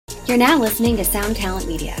You're now listening to Sound Talent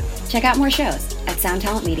Media. Check out more shows at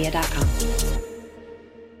soundtalentmedia.com.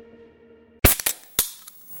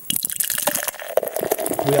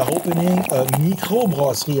 We are opening a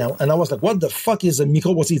microbrasserie, and I was like, what the fuck is a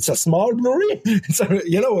microbrasserie? It's a small brewery?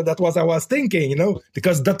 That was I was thinking,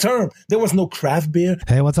 because the term, there was no craft beer.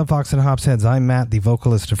 Hey, what's up, Vox and Hops heads? I'm Matt, the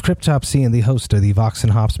vocalist of Cryptopsy and the host of the Vox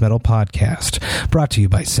and Hops Metal Podcast, brought to you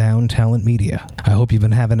by Sound Talent Media. I hope you've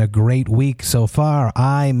been having a great week so far.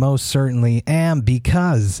 I most certainly am,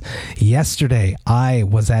 because yesterday I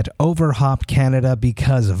was at Overhop Canada,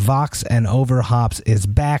 because Vox and Overhops is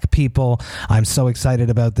back, people. I'm so excited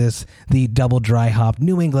about this. The double dry hop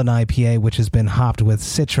New England IPA, which has been hopped with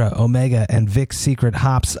Citra, Omega, and Vic's Secret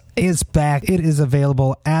hops, is back. It is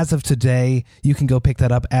available as of today. You can go pick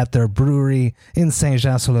that up at their brewery in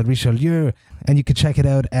Saint-Jean-sur-le-Richelieu, and you can check it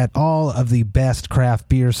out at all of the best craft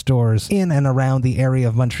beer stores in and around the area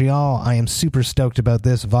of Montreal. I am super stoked about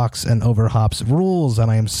this. Vox and Overhops rules,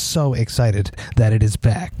 and I am so excited that it is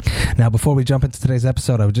back. Now, before we jump into today's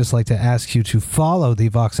episode, I would just like to ask you to follow the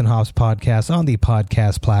Vox and Hops podcast on the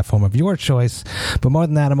podcast platform of your choice. But more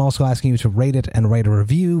than that, I'm also asking you to rate it and write a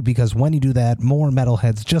review, because when you do that, more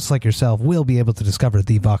metalheads just like yourself will be able to discover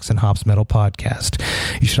the Vox and Hops Metal Podcast.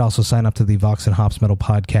 You should also sign up to the Vox and Hops Metal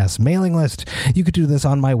Podcast mailing list. You could do this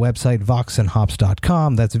on my website,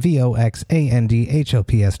 voxandhops.com. That's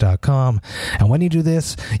VOXANDHOPS.com. And when you do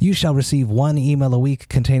this, you shall receive one email a week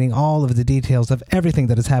containing all of the details of everything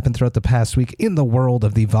that has happened throughout the past week in the world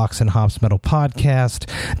of the Vox and Hops Metal Podcast.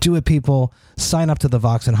 Do it, people. Sign up to the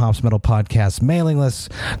Vox and Hops Metal Podcast mailing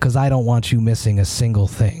list, because I don't want you missing a single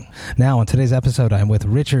thing. Now, on today's episode, I'm with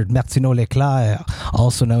Richard Martineau-Leclerc,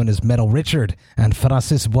 also known as Metal Richard, and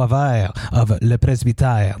Francis Boisvert of Le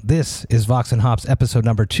Presbytère. This is Vox and Hops episode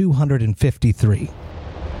number 253.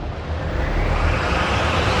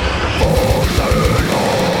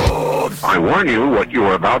 I warn you, what you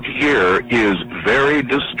are about to hear is very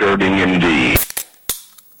disturbing indeed.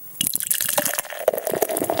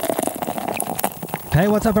 Hey,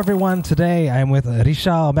 what's up, everyone? Today, I'm with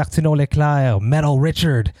Richard Martineau-Leclerc, Metal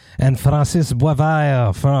Richard, and Francis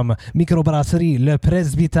Boisvert from Microbrasserie Le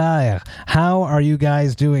Presbytère. How are you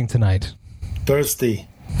guys doing tonight? Thirsty.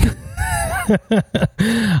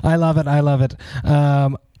 I love it.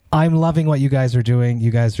 I'm loving what you guys are doing.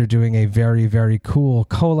 You guys are doing a very, very cool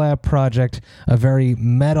collab project, a very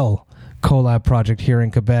metal collab project here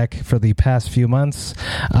in Quebec for the past few months.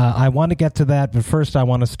 I want to get to that, but first I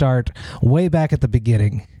want to start way back at the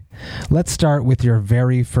beginning. Let's start with your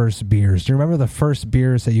very first beers. Do you remember the first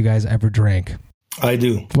beers that you guys ever drank? I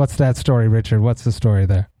do. What's that story, Richard? What's the story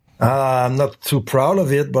there? I'm not too proud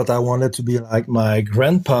of it, but I wanted to be like my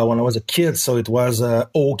grandpa when I was a kid. So it was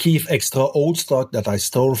O'Keefe Extra Old Stock that I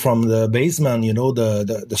stole from the basement,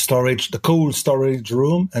 the storage, the cool storage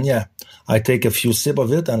room. And yeah, I take a few sips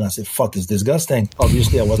of it and I say, fuck, it's disgusting.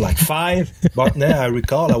 Obviously, I was like 5, but now I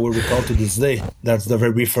will recall to this day. That's the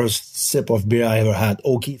very first sip of beer I ever had,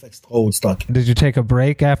 O'Keefe Extra Old Stock. Did you take a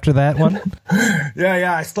break after that one?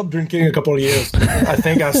 Yeah, I stopped drinking a couple of years. I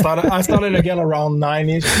think I started again around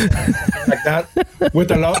 9-ish. Like that,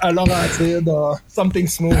 with a long acid or something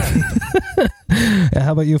smooth.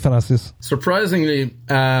 How about you, Francis? Surprisingly,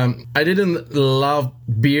 I didn't love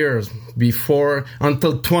beers before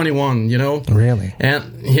until 21, Really?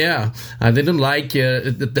 And yeah, I didn't like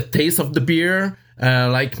the taste of the beer,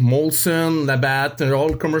 like Molson, Labatt, and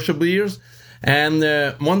all commercial beers. And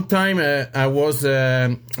one time I was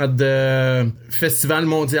at the Festival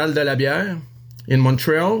Mondial de la Bière in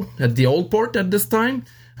Montreal at the Old Port at this time.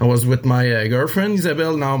 I was with my girlfriend,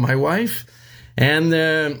 Isabelle, now my wife, and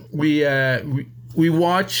we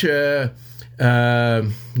watch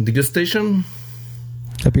degustation.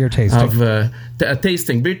 A beer tasting. Of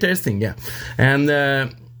beer tasting, yeah. And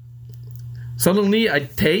suddenly I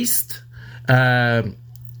taste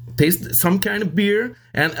some kind of beer,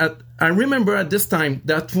 and I remember at this time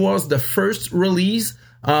that was the first release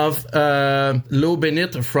of L'Eau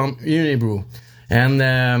Bénite from Unibrew, and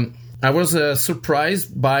I was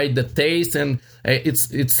surprised by the taste, and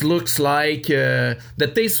it looks like the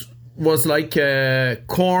taste was like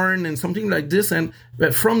corn and something like this. And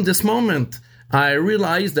from this moment, I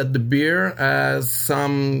realized that the beer has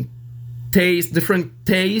some different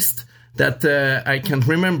taste that I can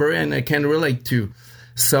remember and I can relate to.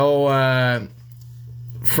 So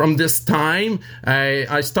from this time,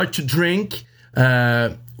 I start to drink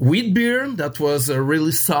wheat beer that was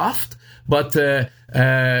really soft, but the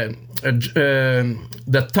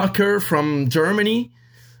Tucker from Germany.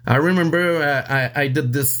 I remember I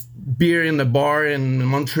did this beer in a bar in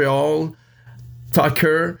Montreal,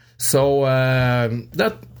 Tucker. So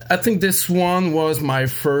that I think this one was my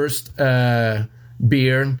first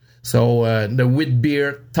beer. So the wheat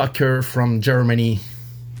beer Tucker from Germany.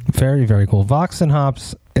 Very, very cool. Vox and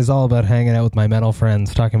Hops is all about hanging out with my metal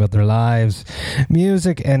friends, talking about their lives,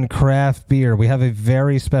 music, and craft beer. We have a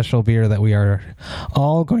very special beer that we are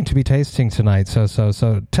all going to be tasting tonight. So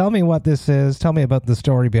tell me what this is. Tell me about the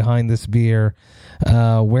story behind this beer.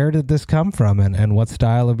 Where did this come from, and what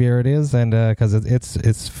style of beer it is? And because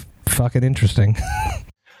it's fucking interesting.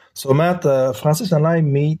 So Matt, Francis and I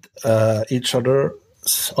meet each other,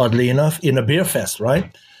 oddly enough, in a beer fest,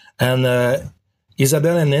 right? And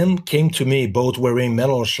Isabel and him came to me both wearing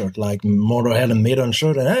metal shirt, like Motorhead and Maiden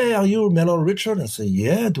shirt. And, hey, are you Metal Richard? And I say,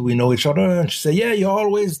 yeah, do we know each other? And she said, yeah, you're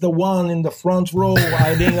always the one in the front row,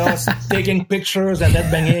 hiding us, taking pictures and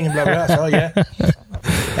headbanging and blah, blah. So, yeah.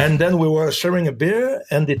 And then we were sharing a beer,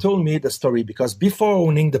 and they told me the story, because before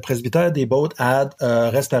owning the Presbytère, they both had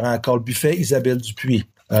a restaurant called Buffet Isabelle Dupuis,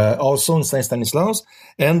 also in Saint Stanislas,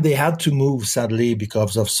 and they had to move, sadly,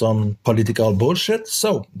 because of some political bullshit.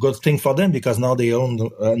 So, good thing for them, because now they own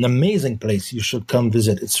an amazing place. You should come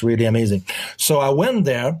visit. It's really amazing. So I went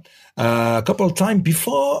there a couple of times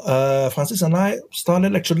before Francis and I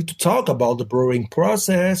started actually to talk about the brewing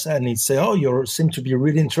process, and he'd say, oh, you seem to be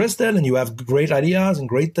really interested and you have great ideas and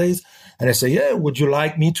great taste. And I say, yeah, would you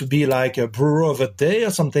like me to be like a brewer of a day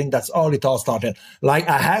or something? That's all it all started. Like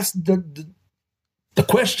I asked the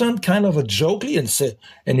question kind of a jokely, and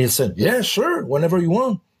he said, yeah, sure, whenever you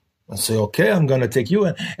want. I say, okay, I'm going to take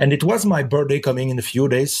you. And it was my birthday coming in a few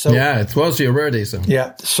days. So yeah, it was your birthday. So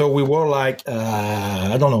yeah, so we were like,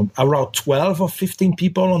 I don't know, around 12 or 15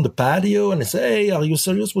 people on the patio. And I say, hey, are you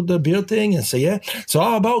serious with the beer thing? And I say, yeah. So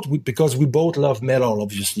how about because we both love metal,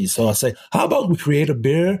 obviously. So I say, how about we create a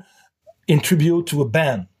beer in tribute to a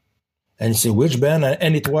band? And you say, which band?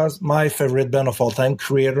 And it was my favorite band of all time,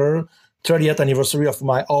 Creator, 30th anniversary of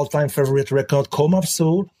my all-time favorite record, Coma of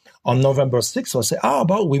Soul, on November 6th. So I say, how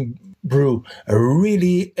about we brew a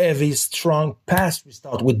really heavy, strong pastry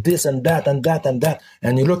stout with this and that and that and that?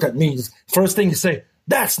 And you look at me, first thing you say,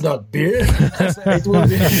 that's not beer. I say, it will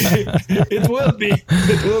be. It will be.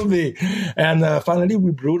 It will be. And finally,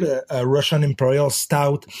 we brewed a Russian Imperial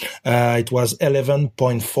Stout. It was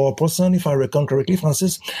 11.4%, if I recall correctly,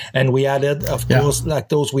 Francis. And we added, of course,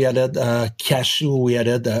 lactose. We added cashew. We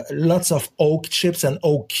added lots of oak chips and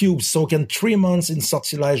oak cubes. Soaked in 3 months in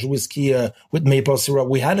sortilège whiskey with maple syrup.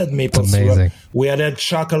 We added maple syrup. We added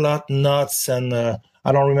chocolate, nuts, and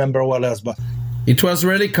I don't remember what else, but it was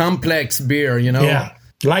really complex beer, you know? Yeah,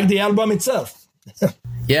 like the album itself.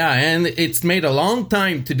 Yeah, and it's made a long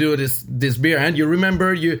time to do this beer. And you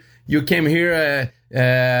remember you came here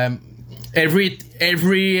every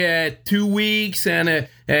 2 weeks and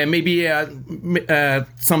maybe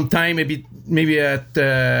sometime maybe at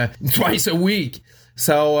twice a week.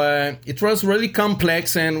 So it was really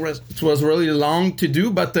complex and it was really long to do,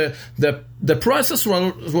 but the process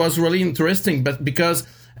was really interesting. But because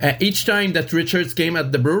each time that Richards came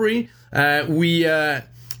at the brewery, the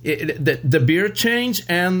beer changed,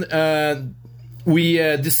 and we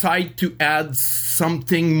decide to add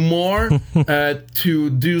something more to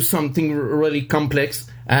do something really complex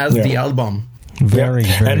as the album. Very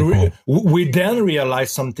cool. We then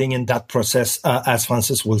realized something in that process, as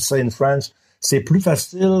Francis will say in French. C'est plus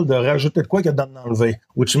facile de rajouter de quoi que d'en enlever,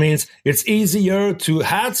 which means it's easier to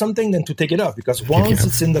add something than to take it off, because once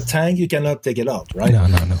it's in the tank, you cannot take it out, right?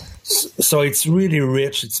 No. So it's really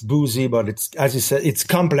rich, it's boozy, but it's, as you said, it's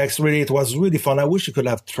complex, really. It was really fun. I wish you could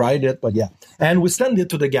have tried it, but yeah. And we send it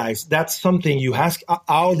to the guys. That's something you ask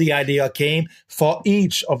how the idea came. For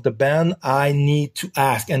each of the band, I need to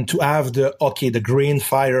ask and to have the green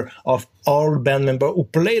fire of all band members who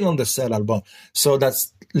played on the said album. So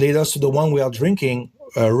that's led us to the one we are drinking,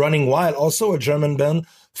 Running Wild, also a German band,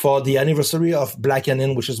 for the anniversary of Black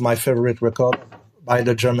Cannon, which is my favorite record by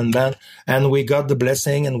the German band. And we got the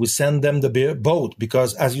blessing and we sent them the beer, both,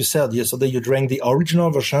 because as you said yesterday, you drank the original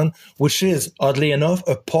version, which is, oddly enough,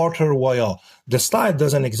 a Porter Royal. The style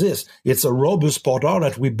doesn't exist. It's a robust porter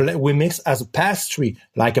that we mix as a pastry,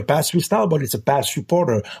 like a pastry style, but it's a pastry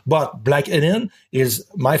porter. But Black Cannon is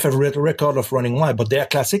my favorite record of Running Wild, but their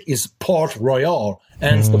classic is Port Royal,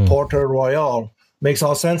 hence the Porter Royal. Makes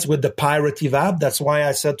all sense with the pirate evap. That's why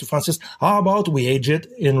I said to Francis, how about we age it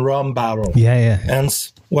in rum barrel? Yeah.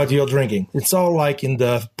 Hence what you're drinking. It's all like in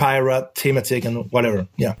the pirate thematic and whatever.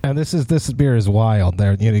 Yeah. And this beer is wild.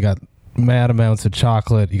 There, you got mad amounts of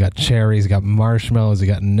chocolate, you got cherries, you got marshmallows, you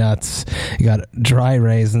got nuts, you got dry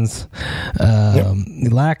raisins,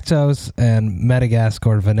 lactose and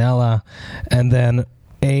Madagascar vanilla, and then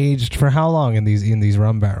aged for how long in these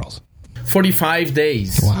rum barrels? 45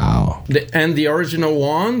 days. Wow. And the original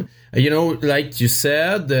one, like you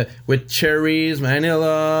said, with cherries,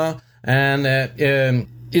 vanilla, and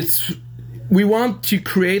we want to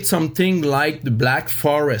create something like the Black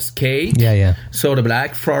Forest cake. Yeah. So the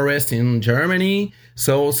Black Forest in Germany.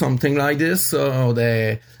 So something like this. So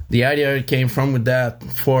the idea came from with that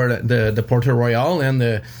for the Porter Royal and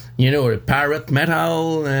the parrot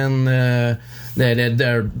metal and the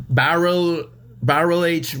barrel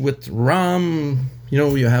aged with rum.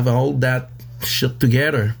 You have all that shit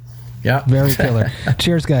together. Yeah, very killer.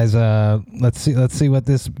 Cheers, guys. Let's see what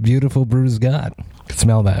this beautiful brew's got. I can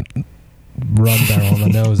smell that rum barrel on the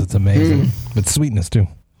nose. It's amazing. But sweetness too.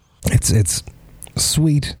 It's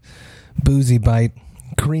sweet, boozy bite,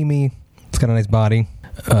 creamy. It's got a nice body.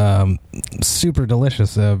 Super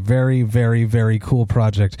delicious. A very, very, very cool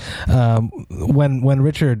project. When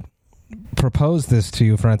Richard proposed this to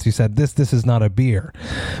you, Franz, you said this is not a beer,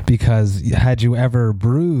 because had you ever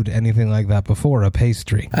brewed anything like that before, a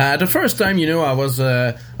pastry? The first time, I was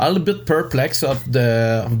a little bit perplexed of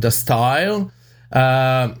the style.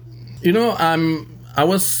 I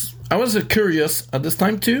was curious at this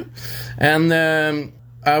time too, and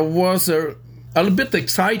I was a little bit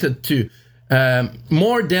excited too.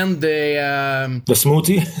 More than the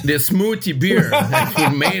smoothie, the smoothie beer that we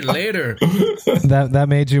made later. That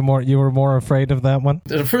made you more. You were more afraid of that one.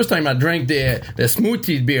 The first time I drank the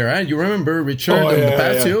smoothie beer, right? You remember Richard on the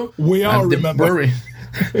patio? Yeah. We all remember.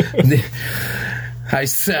 I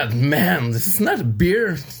said, "Man, this is not a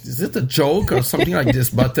beer. Is it a joke or something like this?"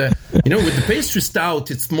 But with the pastry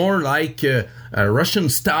stout, it's more like a Russian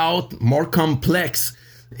stout, more complex.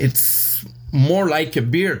 It's more like a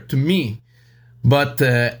beer to me. But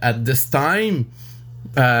at this time,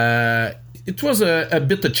 it was a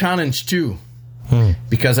bit a challenge too,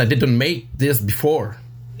 because I didn't make this before.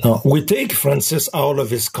 No, we take Francis out of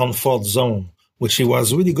his comfort zone, which he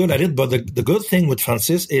was really good at it. But the good thing with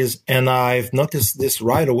Francis is, and I've noticed this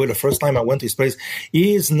right away the first time I went to his place,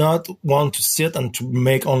 he is not one to sit and to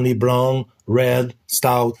make only brown, red,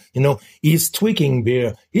 stout. He's tweaking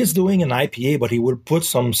beer. He's doing an IPA, but he will put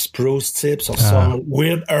some spruce tips or some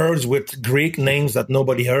weird herbs with Greek names that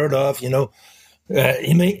nobody heard of. He made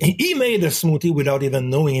a smoothie without even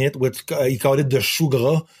knowing it. He called it the chou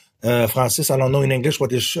gras. Francis, I don't know in English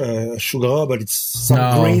what is chou gras, but it's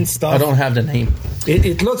some green stuff. I don't have the name.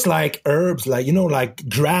 It looks like herbs, like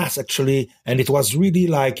grass actually, and it was really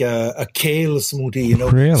like a kale smoothie,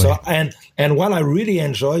 Really? So and what I really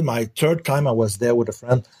enjoyed, my third time I was there with a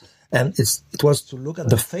friend, and it was to look at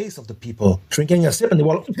the face of the people drinking a sip, and they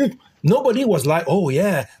were nobody was like, oh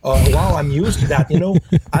yeah, wow, I'm used to that.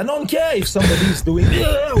 I don't care if somebody's doing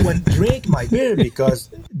when drink my beer,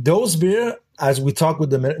 because those beer, as we talked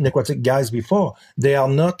with the Necrotic guys before, they are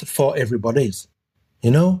not for everybody's.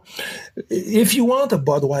 If you want a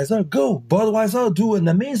Budweiser, go. Budweiser, do an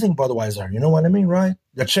amazing Budweiser. You know what I mean, right?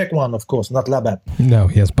 The Czech one, of course, not Labatt. No,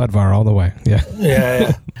 yes, Budvar all the way. Yeah.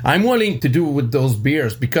 Yeah. I'm willing to do with those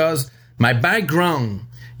beers because my background,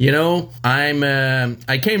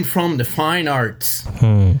 I came from the fine arts.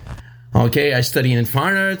 Okay, I studied in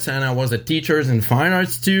fine arts and I was a teacher in fine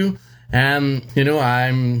arts too. And,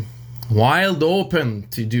 I'm wild open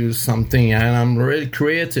to do something and I'm really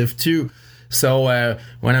creative too. So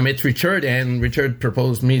when I met Richard and Richard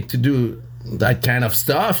proposed me to do that kind of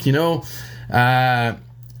stuff, as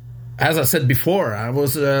I said before, I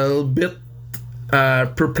was a little bit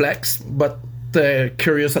perplexed, but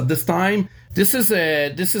curious at this time. This is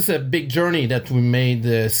a big journey that we made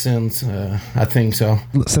since I think so.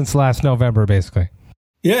 Since last November, basically.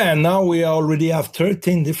 Yeah, and now we already have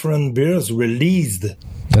 13 different beers released.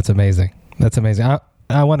 That's amazing.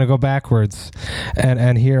 I want to go backwards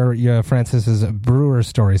and hear Francis's brewer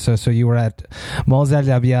story. So you were at Moselle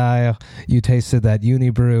la Bière. You tasted that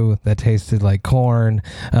Unibrew that tasted like corn.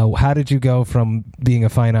 How did you go from being a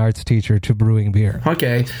fine arts teacher to brewing beer?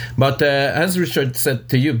 Okay, but as Richard said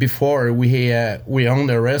to you before, we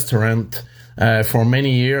owned a restaurant for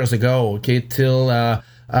many years ago. Okay, till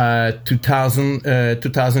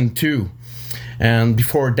 2002. And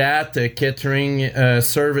before that, catering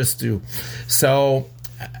service too. So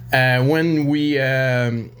when we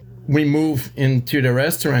moved into the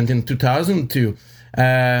restaurant in 2002,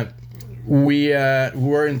 we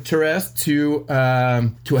were interested to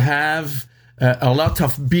have a lot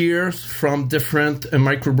of beers from different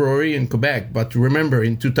microbrewery in Quebec. But remember,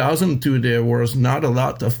 in 2002, there was not a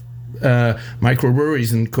lot of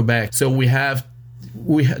microbreweries in Quebec. So we had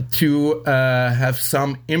to have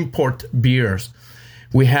some import beers.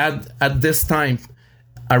 We had, at this time,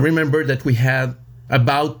 I remember that we had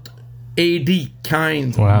about 80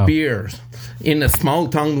 kind Wow. beers in a small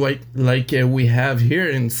town like we have here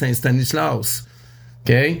in St. Stanislaus.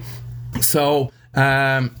 Okay, so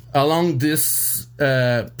along this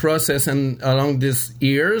process and along these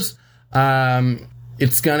years,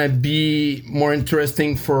 it's gonna be more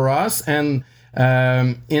interesting for us. And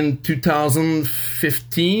in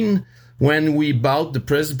 2015, when we bought the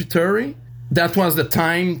presbytery, that was the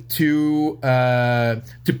time to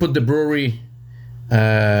put the brewery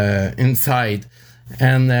inside.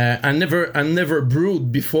 And I never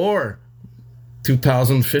brewed before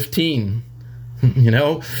 2015. You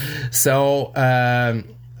know, so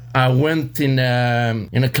I went in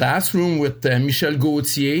a classroom with Michel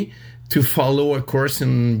Gauthier to follow a course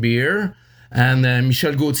in beer, and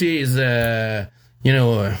Michel Gauthier is a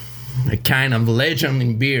kind of legend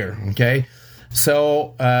in beer. Okay,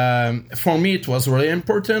 so for me it was really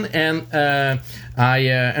important, and I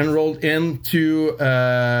enrolled in to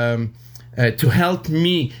help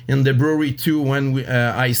me in the brewery too when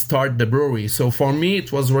I start the brewery. So for me, it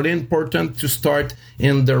was really important to start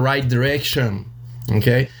in the right direction.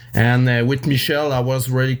 Okay, and with Michel, I was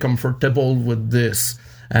really comfortable with this,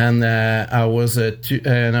 and I was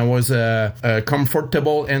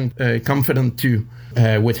comfortable and confident too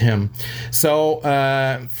with him. So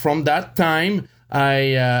from that time,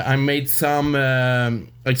 I made some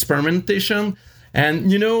experimentation, and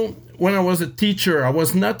when I was a teacher, I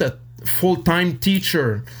was not a full-time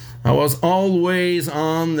teacher. I was always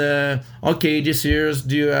on okay, this year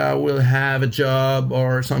I will have a job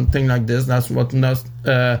or something like this. That's what not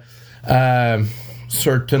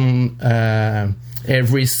certain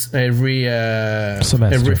every semester.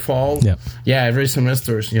 Every fall. Yeah, every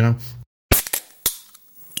semester,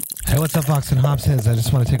 Hey, what's up, Vox and Hops heads? I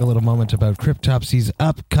just want to take a little moment about Cryptopsy's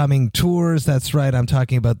upcoming tours. That's right, I'm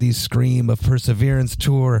talking about the Scream of Perseverance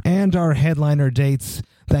tour and our headliner dates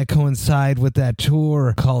that coincide with that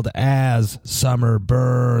tour called As Summer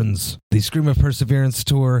Burns. The Scream of Perseverance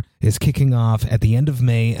tour is kicking off at the end of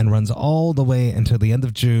May and runs all the way until the end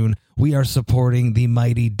of June. We are supporting the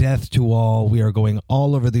mighty Death to All. We are going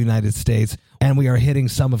all over the United States, and we are hitting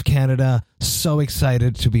some of Canada. So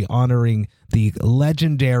excited to be honoring the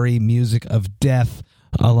legendary music of Death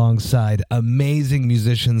alongside amazing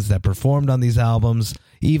musicians that performed on these albums.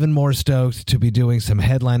 Even more stoked to be doing some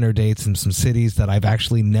headliner dates in some cities that I've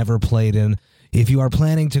actually never played in. If you are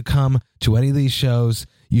planning to come to any of these shows,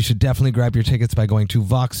 you should definitely grab your tickets by going to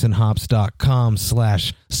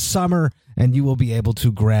voxandhops.com/summer, and you will be able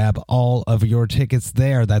to grab all of your tickets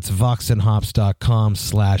there. That's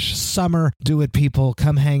voxandhops.com/summer. Do it, people.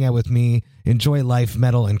 Come hang out with me. Enjoy life,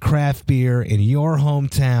 metal, and craft beer in your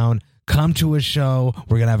hometown. Come to a show.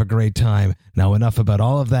 We're going to have a great time. Now, enough about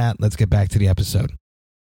all of that. Let's get back to the episode.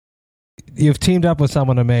 You've teamed up with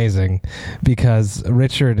someone amazing because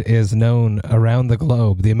Richard is known around the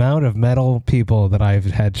globe. The amount of metal people that I've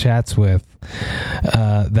had chats with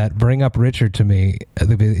that bring up Richard to me,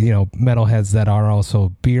 metalheads that are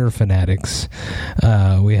also beer fanatics.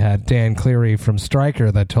 We had Dan Cleary from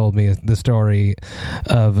Stryker that told me the story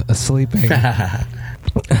of sleeping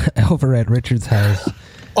over at Richard's house.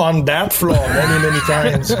 On that floor many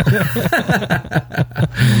times.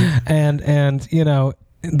 and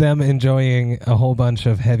them enjoying a whole bunch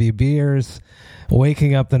of heavy beers,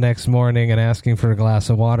 waking up the next morning and asking for a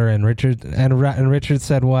glass of water, and Richard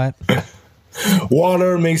said what?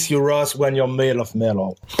 Water makes you rust when you're made of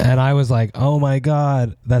metal. And I was like, oh my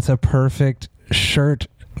God, that's a perfect shirt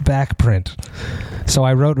back print. So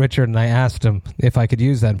I wrote Richard and I asked him if I could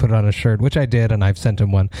use that and put it on a shirt, which I did, and I've sent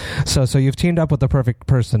him one. So you've teamed up with the perfect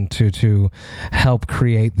person to help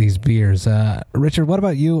create these beers. Richard, what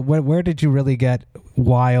about you? Where did you really get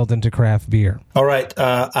wild into craft beer? All right.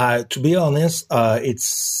 To be honest,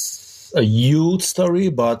 it's a huge story,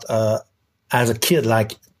 but as a kid,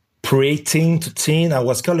 like pre-teen to teen, I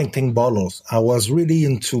was collecting bottles. I was really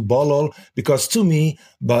into bottle because to me,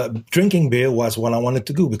 but drinking beer was what I wanted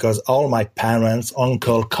to do because all my parents,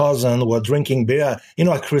 uncle, cousin were drinking beer,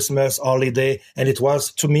 at Christmas, holiday. And it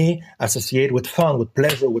was, to me, associated with fun, with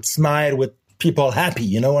pleasure, with smile, with people happy.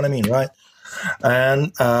 You know what I mean, right?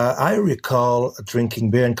 And I recall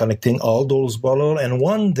drinking beer and collecting all those bottles. And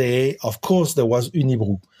one day, of course, there was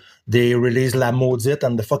Unibroue. They released La Maudite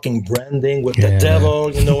and the fucking branding with the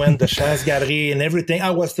devil, and the Chasse Galerie and everything.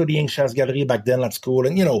 I was studying Chasse Galerie back then at school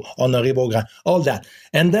and, Honoré Beaugrand, all that.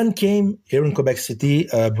 And then came here in Quebec City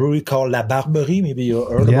a brewery called La Barberie. Maybe you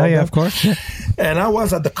heard about that. Yeah, of course. And I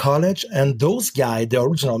was at the college, and those guys, the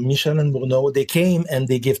original Michel and Bruno, they came and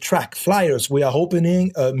they gave track flyers. We are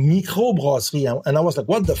opening a microbrasserie. And I was like,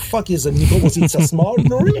 what the fuck is a microbrasserie? It's a small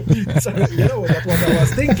brewery? So, that's what I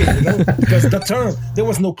was thinking, because the term, there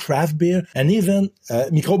was no craft craft beer, and even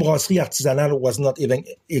microbrasserie artisanal was not even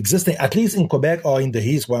existing, at least in Quebec or in the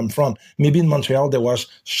East where I'm from. Maybe in Montreal there was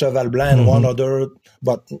Cheval Blanc and one other,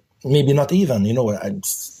 but maybe not even,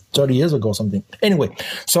 30 years ago or something. Anyway,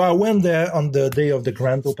 so I went there on the day of the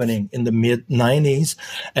grand opening in the mid-90s,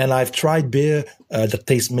 and I've tried beer that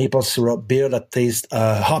tastes maple syrup, beer that tastes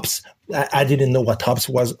hops. I didn't know what hops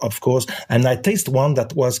was, of course, and I tasted one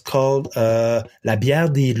that was called La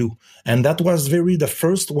Bière des Loups, and that was the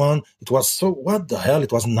first one. It was what the hell?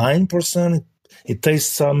 It was 9%. It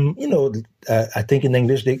tastes some, I think in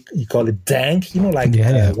English you call it dank,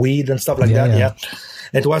 weed and stuff like that. Yeah.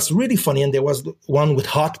 It was really funny. And there was one with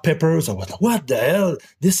hot peppers. I was like, what the hell?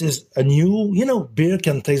 This is a new, beer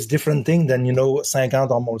can taste different thing than, 50 or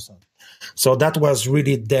Molson. So that was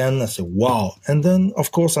really then I said, wow. And then,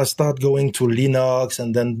 of course, I started going to Linux,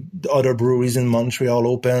 and then the other breweries in Montreal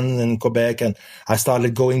opened, in Quebec. And I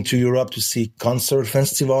started going to Europe to see concert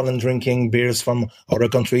festival and drinking beers from other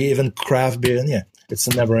countries, even craft beer. And yeah, it's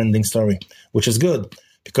a never ending story, which is good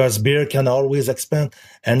because beer can always expand.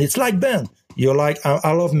 And it's like band. You're like,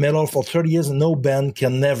 I love metal for 30 years and no band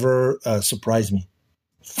can never surprise me.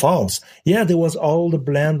 False. Yeah, there was all the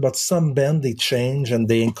blend, but some band, they change and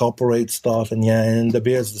they incorporate stuff. And and the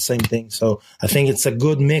beer is the same thing. So I think it's a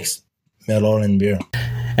good mix, metal and beer.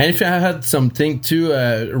 And if I had something too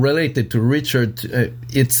related to Richard,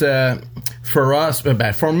 it's for us,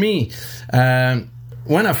 for me,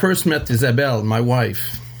 when I first met Isabelle, my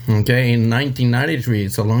wife, okay, in 1993,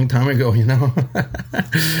 it's a long time ago,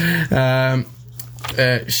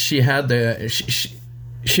 she had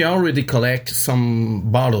she already collected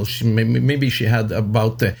some bottles. Maybe she had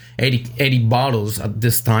about 80 bottles at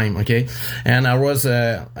this time, okay? And I was,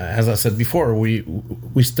 as I said before, we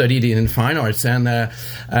studied in fine arts, and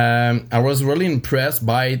I was really impressed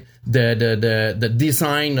by the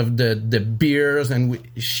design of the beers, and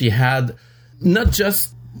she had not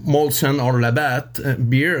just Molson or Labatt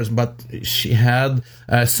beers, but she had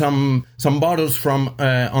some bottles from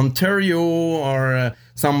Ontario or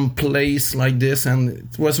some place like this, and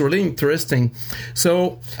it was really interesting.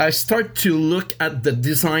 So I start to look at the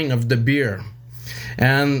design of the beer,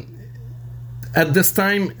 and at this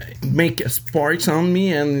time it make sparks on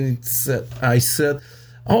me, and I said,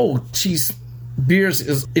 oh geez,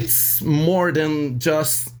 beers it's more than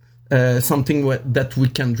just something that we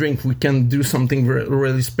can drink. We can do something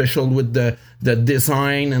really special with the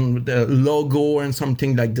design and the logo and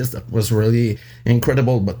something like this. That was really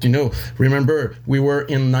incredible. But remember, we were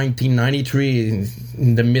in 1993,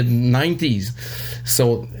 in the mid-90s.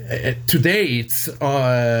 So today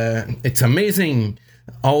it's amazing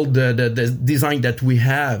all the design that we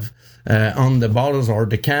have on the bottles or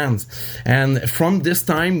the cans. And from this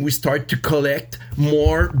time, we start to collect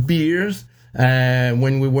more beers.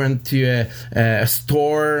 When we went to a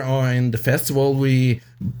store or in the festival, we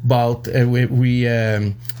bought, we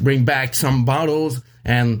bring back some bottles,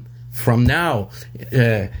 and from now,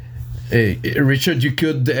 Richard, you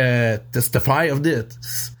could testify of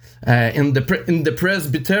this. In the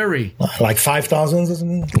presbytery, like 5,000 or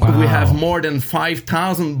something. Wow. We have more than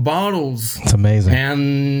 5,000 bottles. It's amazing,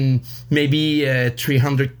 and maybe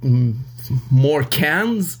 300 more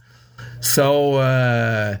cans. So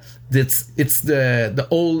it's the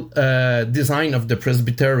old design of the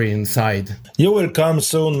presbytery inside. You will come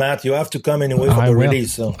soon, Matt. You have to come anyway for the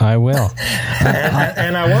release. So. I will.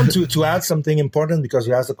 and I want to add something important, because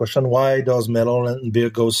you asked the question, why does metal and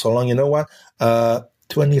beer go so long? You know what?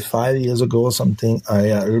 25 years ago or something, a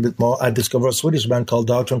little bit more, I discovered a Swedish band called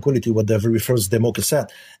Dark Tranquillity with their very first demo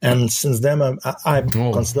cassette. And since then, I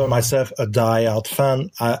consider myself a die-out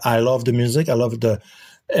fan. I love the music. I love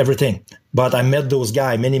everything. But I met those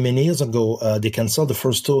guys many years ago. They canceled the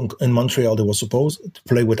first tour in Montreal. They were supposed to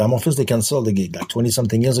play with Amorphis. They canceled the gig like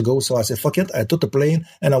 20-something years ago. So I said, fuck it. I took the plane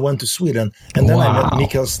and I went to Sweden. And then I met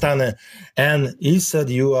Mikael Stanne. And he said,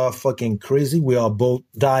 you are fucking crazy. We are both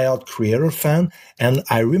die-out Creator fan. And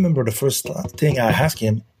I remember the first thing I asked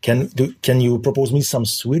him, can you propose me some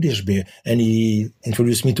Swedish beer? And he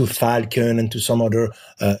introduced me to Falcon and to some other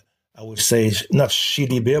I would say not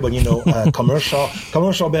shitty beer, but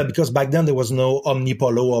commercial beer, because back then there was no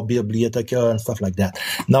Omnipollo or Bierblieteke and stuff like that.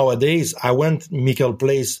 Nowadays, I went Mikael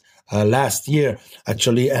Place last year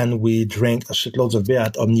actually, and we drank shitloads of beer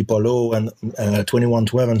at Omnipollo and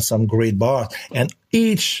 2112 and some great bars. And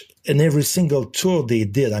each in every single tour they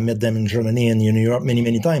did, I met them in Germany and in Europe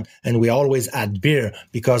many times, and we always had beer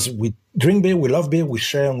because we drink beer, we love beer, we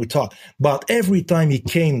share and we talk. But every time he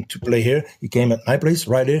came to play here, he came at my place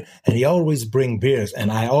right here, and he always bring beers.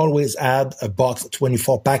 And I always had a box, a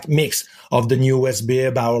 24-pack mix of the newest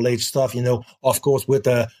beer, barrel-aged stuff, of course, with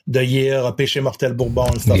the year, Péché Mortel Bourbon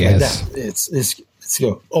and stuff like that. It's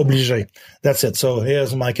obligé. That's it. So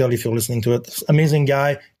here's Michael, if you're listening to it. Amazing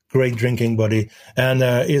guy, great drinking buddy. And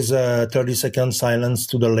his 30-second silence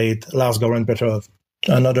to the late Lars-Goran Petrov.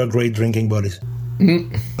 Another great drinking buddy.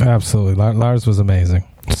 Absolutely. Lars was amazing.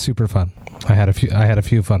 Super fun. I had a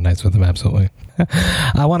few fun nights with him, absolutely.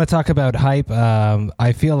 I want to talk about hype.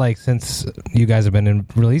 I feel like since you guys have been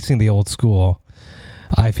releasing the old school,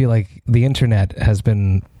 I feel like the internet has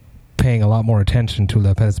been paying a lot more attention to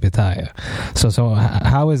La Presbyteria. So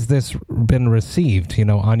how has this been received,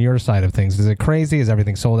 on your side of things? Is it crazy? Is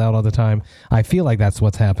everything sold out all the time? I feel like that's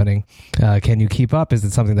what's happening. Can you keep up? Is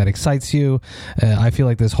it something that excites you? I feel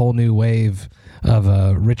like this whole new wave of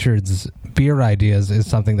Richard's beer ideas is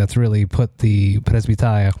something that's really put the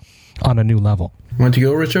Presbyteria on a new level. Want to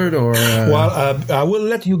go, Richard? Or Well, I will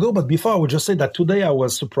let you go, but before I would just say that today I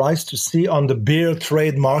was surprised to see on the beer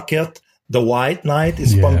trade market, the White Knight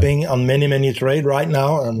is pumping on many trade right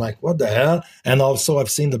now. I'm like, what the hell? And also I've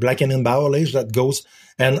seen the Black and Barrel Age that goes,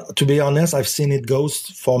 and to be honest, I've seen it goes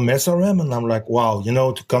for Messerem, and I'm like, wow,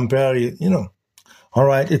 to compare, all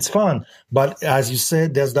right, it's fun. But as you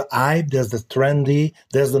said, there's the hype, there's the trendy,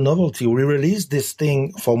 there's the novelty. We released this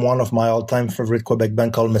thing from one of my all-time favorite Quebec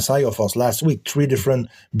band called Messiah Force last week. 3 different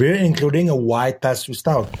beer, including a white pastry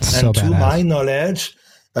stout. So and to badass. my knowledge,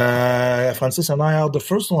 Francis and I are the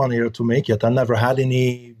first one here to make it. I never had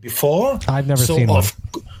any before. I've never seen one.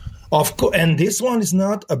 Of course, and this one is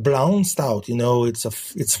not a brown stout.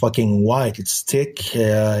 It's fucking white. It's thick,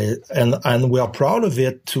 and we are proud of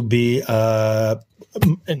it to be.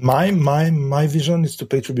 My vision is to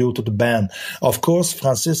pay tribute to the band. Of course,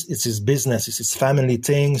 Francis, it's his business, it's his family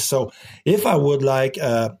thing. So if I would like,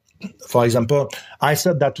 for example, I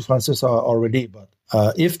said that to Francis already, but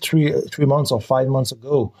if 3 months or 5 months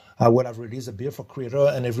ago, I would have released a beer for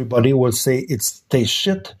Creator and everybody will say it tastes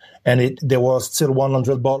shit, and there was still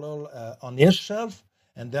 100 bottle on his shelf,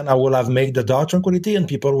 and then I will have made the Dark Tranquility and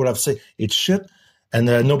people would have said it's shit, and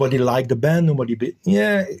nobody liked the band,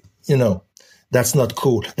 that's not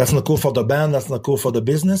cool. That's not cool for the band. That's not cool for the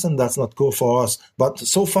business, and that's not cool for us. But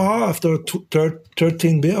so far, after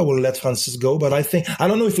 13 beer, I will let Francis go. But I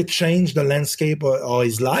don't know if it changed the landscape or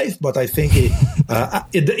his life, but I think it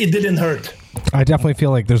didn't hurt. I definitely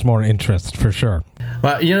feel like there's more interest for sure.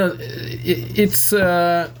 Well, it's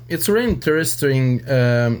really interesting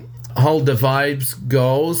how the vibes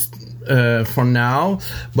goes for now.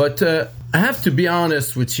 But I have to be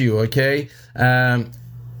honest with you, okay?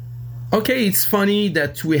 Okay, it's funny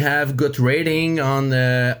that we have good rating on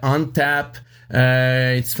Tap.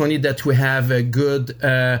 It's funny that we have a good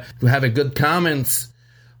comments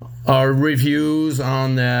or reviews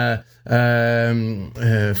on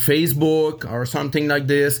Facebook or something like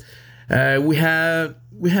this. We have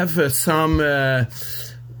some.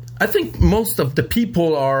 I think most of the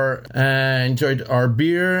people are enjoyed our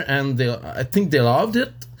beer, and I think they loved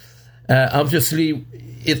it. Obviously,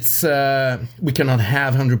 it's we cannot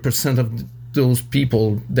have 100% of those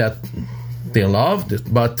people that they loved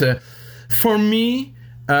it, but for me,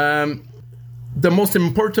 the most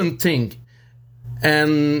important thing,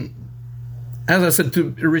 and as I said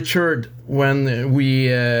to Richard when we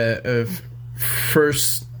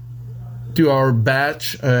first do our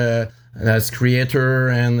batch as Creator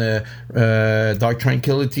and Dark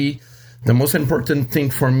Tranquility, the most important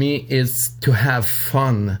thing for me is to have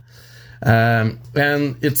fun. And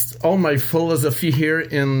it's all my philosophy here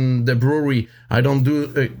in the brewery. I don't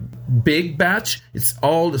do a big batch. It's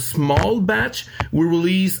all the small batch. We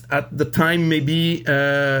release at the time maybe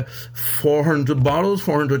 400 bottles,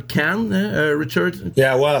 400 cans, Richard?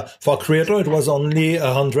 Yeah, well, for Creator, it was only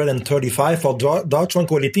 135. For Dark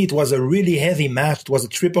Tranquility, it was a really heavy mash. It was a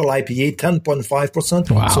triple IPA,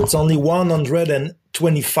 10.5%. Wow. So it's only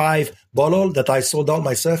 125 bottle that I sold out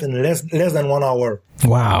myself in less than 1 hour.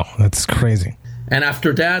 Wow, that's crazy. And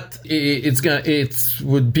after that, it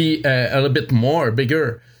would be a little bit more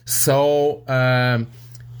bigger. So, as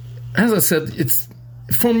I said, it's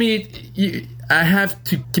for me. I have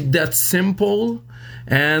to keep that simple,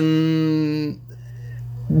 and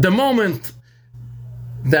the moment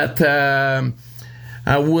that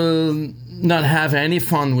I will not have any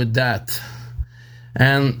fun with that,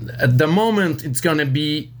 and at the moment it's gonna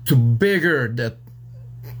be too bigger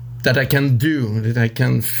that I can do, that I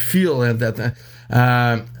can feel, that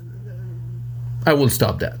I will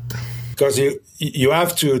stop that. Because you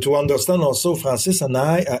have to understand also, Francis and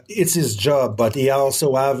I, it's his job, but he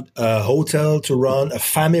also have a hotel to run, a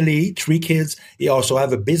family, 3 kids. He also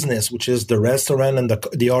have a business, which is the restaurant and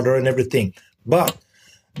the order and everything. But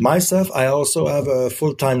myself, I also have a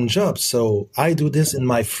full-time job. So I do this in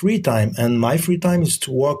my free time. And my free time is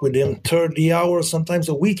to work with him 30 hours, sometimes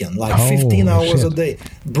a weekend, like 15 hours a day.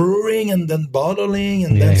 Brewing and then bottling.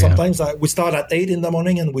 And then sometimes we start at 8 in the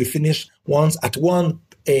morning and we finish once at 1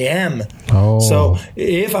 a.m. So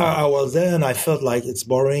if I was there and I felt like it's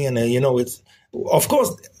boring and, it's, of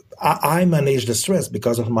course, I manage the stress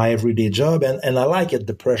because of my everyday job and I like it,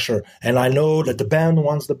 the pressure. And I know that the band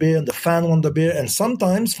wants the beer and the fan wants the beer. And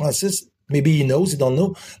sometimes, Francis, maybe he knows, he don't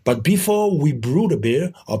know, but before we brew the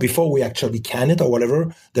beer or before we actually can it or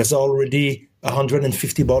whatever, there's already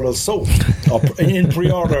 150 bottles sold in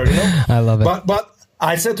pre-order, I love it. But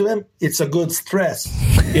I said to him, it's a good stress.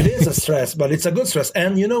 It is a stress, but it's a good stress.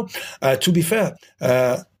 And, to be fair,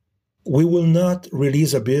 we will not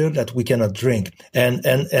release a beer that we cannot drink. And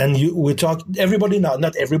we talk, everybody now,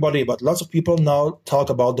 not everybody, but lots of people now talk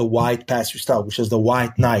about the white pastry stout, which is the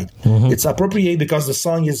white night. Mm-hmm. It's appropriate because the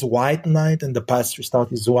song is White Night and the pastry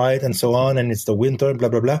stout is white and so on. And it's the winter, blah,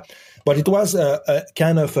 blah, blah. But it was a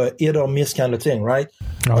kind of a hit or miss kind of thing, right?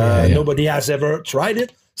 Nobody has ever tried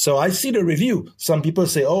it. So I see the review. Some people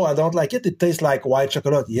say, "Oh, I don't like it. It tastes like white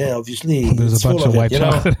chocolate." Yeah, obviously. There's a bunch of white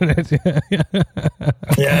chocolate in it.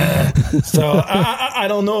 Yeah. So I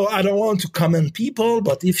don't know. I don't want to comment people,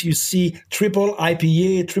 but if you see triple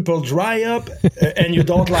IPA, triple dry up, and you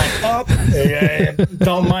don't like up,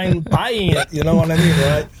 don't mind buying it. You know what I mean,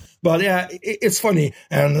 right? But yeah, it's funny.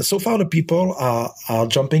 And so far the people are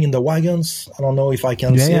jumping in the wagons. I don't know if I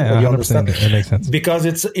can say it, but you understand. It makes sense. Because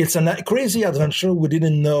it's a crazy adventure. We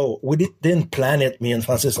didn't know. We didn't plan it, me and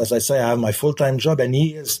Francis. As I say, I have my full-time job and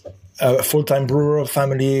he is a full-time brewer,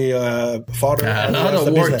 family father. A lot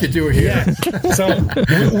of work to do here. Yeah. So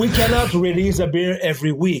we cannot release a beer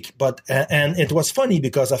every week. But and it was funny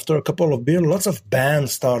because after a couple of beers, lots of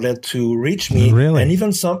bands started to reach me. Really? And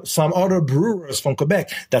even some other brewers from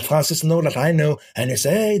Quebec that Francis know that I know. And they say,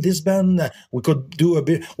 hey, this band, we could do a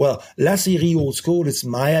beer. Well, La Série Old School, it's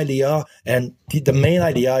my idea. And the main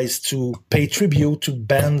idea is to pay tribute to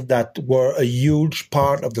bands that were a huge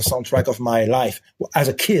part of the soundtrack of my life as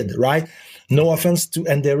a kid, right? No offense to,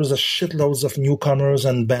 and there is a shitloads of newcomers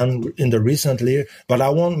and bands in the recent year, but I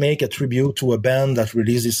won't make a tribute to a band that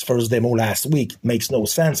released its first demo last week. It makes no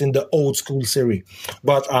sense in the old school series.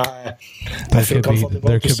 But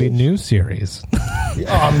there could be new series.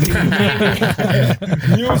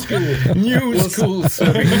 New school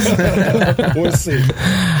series. We'll see.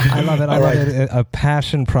 I love it. I love it. A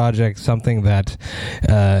passion project, something that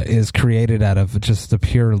is created out of just the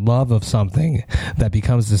pure love of something that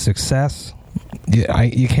becomes a success.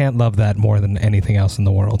 You can't love that more than anything else in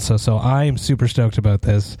the world. So I'm super stoked about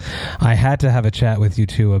this. I had to have a chat with you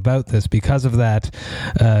two about this because of that.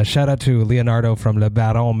 Shout out to Leonardo from Le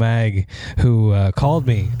Baron Mag who called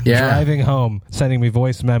me driving home, sending me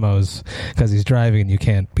voice memos because he's driving and you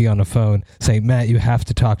can't be on the phone, saying, Matt, you have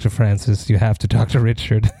to talk to Francis. You have to talk to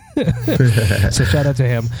Richard. So shout out to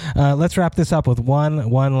him. Let's wrap this up with one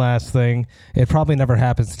last thing. It probably never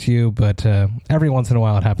happens to you, but every once in a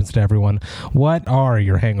while it happens to everyone. What are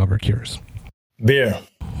your hangover cures? Beer.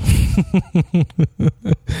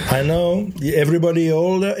 I know everybody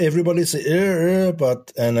older, everybody say,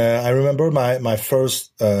 but I remember my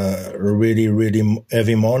first really, really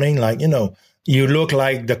heavy morning, like, you look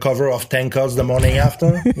like the cover of 10 Cuts the morning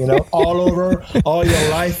after, all over, all your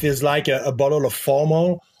life is like a bottle of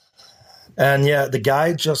Formal. And the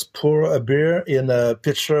guy just poured a beer in a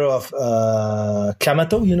pitcher of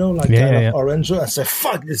Clamato, of orange. I said,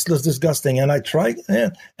 fuck, this looks disgusting. And I tried,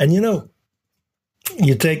 and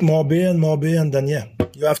you take more beer, and then, you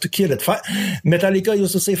have to kill it. Metallica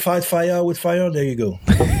used to say, fight fire with fire. There you go.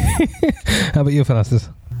 How about you, Francis?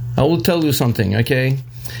 I will tell you something, okay?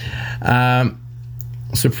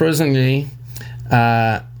 Surprisingly,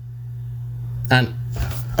 and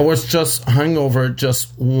I was just hungover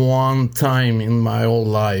just one time in my whole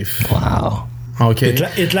life. Wow. Okay.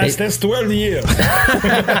 It lasts 12 years.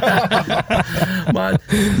 But,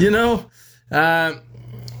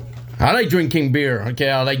 I like drinking beer, okay?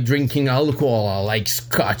 I like drinking alcohol. I like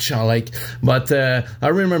scotch. But I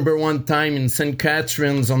remember one time in St.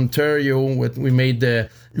 Catharines, Ontario, we made the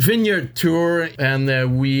vineyard tour,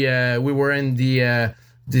 and we were in the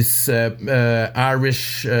this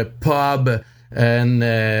Irish pub, and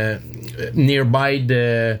nearby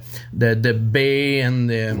the bay, and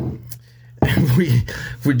we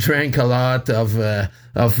drank a lot of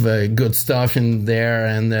good stuff in there,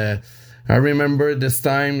 and I I remember this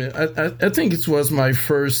time, I think it was my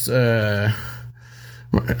first, where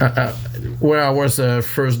I was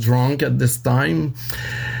first drunk at this time.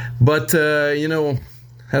 But,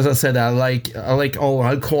 as I said, I like all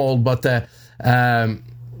alcohol, but I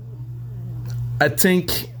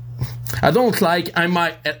think I don't like,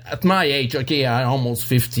 at my age, okay, I'm almost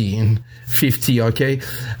 50, okay,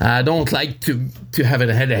 I don't like to have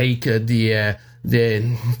a headache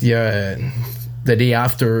the day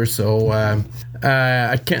after, so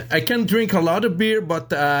I can drink a lot of beer,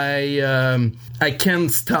 but I can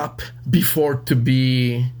stop before to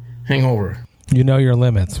be hangover. You know your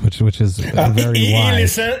limits, which is very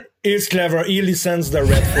wise. He's clever. He listens the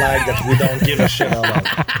red flag that we don't give a shit about.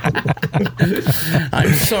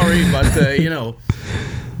 I'm sorry, but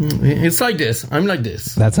it's like this. I'm like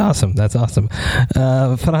this. That's awesome.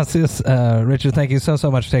 Francis, Richard, thank you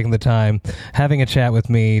so much for taking the time, having a chat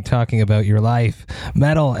with me, talking about your life,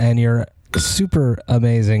 metal, and your super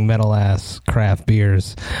amazing metal ass craft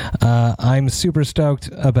beers. I'm super stoked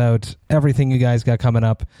about everything you guys got coming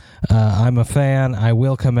up. I'm a fan. I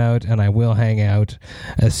will come out and I will hang out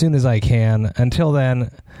as soon as I can. Until then,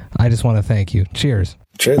 I just want to thank you. Cheers.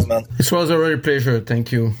 Cheers, man. It was a real pleasure.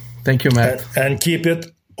 Thank you, Matt. And keep it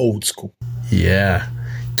old school. Yeah,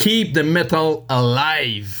 keep the metal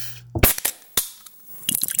alive.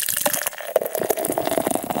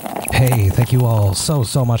 Hey, thank you all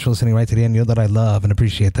so much for listening right to the end. You know that I love and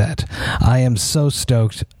appreciate that. I am so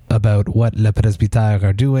stoked about what Le Presbytère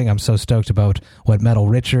are doing. I'm so stoked about what Metal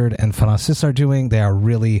Richard and Francis are doing. They are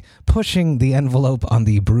really pushing the envelope on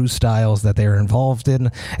the brew styles that they're involved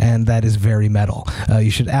in, and that is very metal.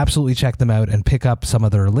 You should absolutely check them out and pick up some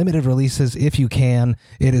of their limited releases if you can.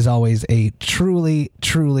 It is always a truly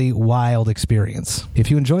wild experience.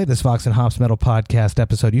 If you enjoyed this Vox and Hops Metal Podcast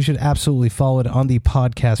episode, you should absolutely follow it on the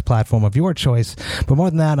podcast platform of your choice. But more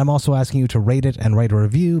than that, I'm also asking you to rate it and write a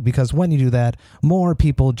review, because when you do that, more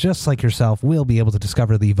people just like yourself will be able to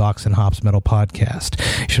discover the Vox and Hops Metal Podcast.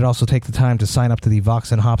 You should also take the time to sign up to the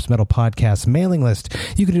Vox and Hops Metal Podcast mailing list.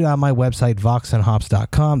 You can do that on my website,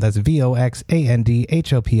 voxandhops.com. That's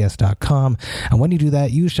VOXANDHOPS.com. And when you do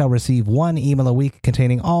that, you shall receive one email a week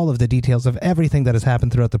containing all of the details of everything that has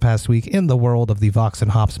happened throughout the past week in the world of the Vox and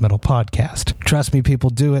Hops Metal Podcast. Trust me, people,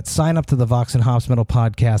 do it. Sign up to the Vox and Hops Metal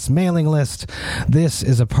Podcast mailing list. This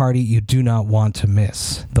is a party you do not want to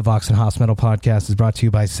miss. The Vox and Hops Metal Podcast is brought to you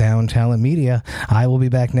by Sound Talent Media. I will be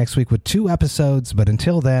back next week with 2 episodes, but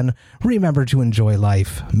until then, remember to enjoy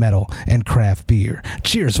life, metal, and craft beer.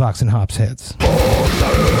 Cheers, Vox and Hops heads.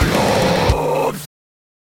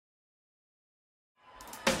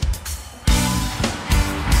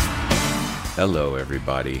 Hello,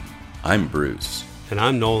 everybody. I'm Bruce. And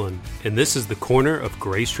I'm Nolan, and this is the Corner of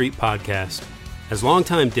Grey Street podcast. As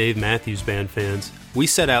longtime Dave Matthews Band fans, we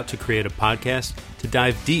set out to create a podcast to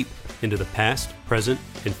dive deep into the past, present,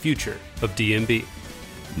 and future of DMB.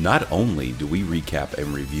 Not only do we recap and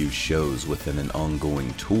review shows within an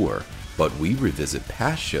ongoing tour, but we revisit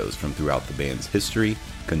past shows from throughout the band's history,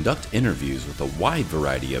 conduct interviews with a wide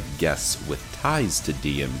variety of guests with ties to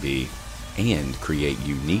DMB, and create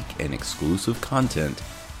unique and exclusive content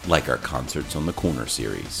like our Concerts on the Corner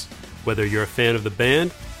series. Whether you're a fan of the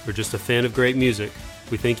band or just a fan of great music,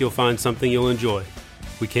 we think you'll find something you'll enjoy.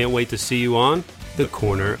 We can't wait to see you on The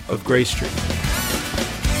Corner of Grey Street.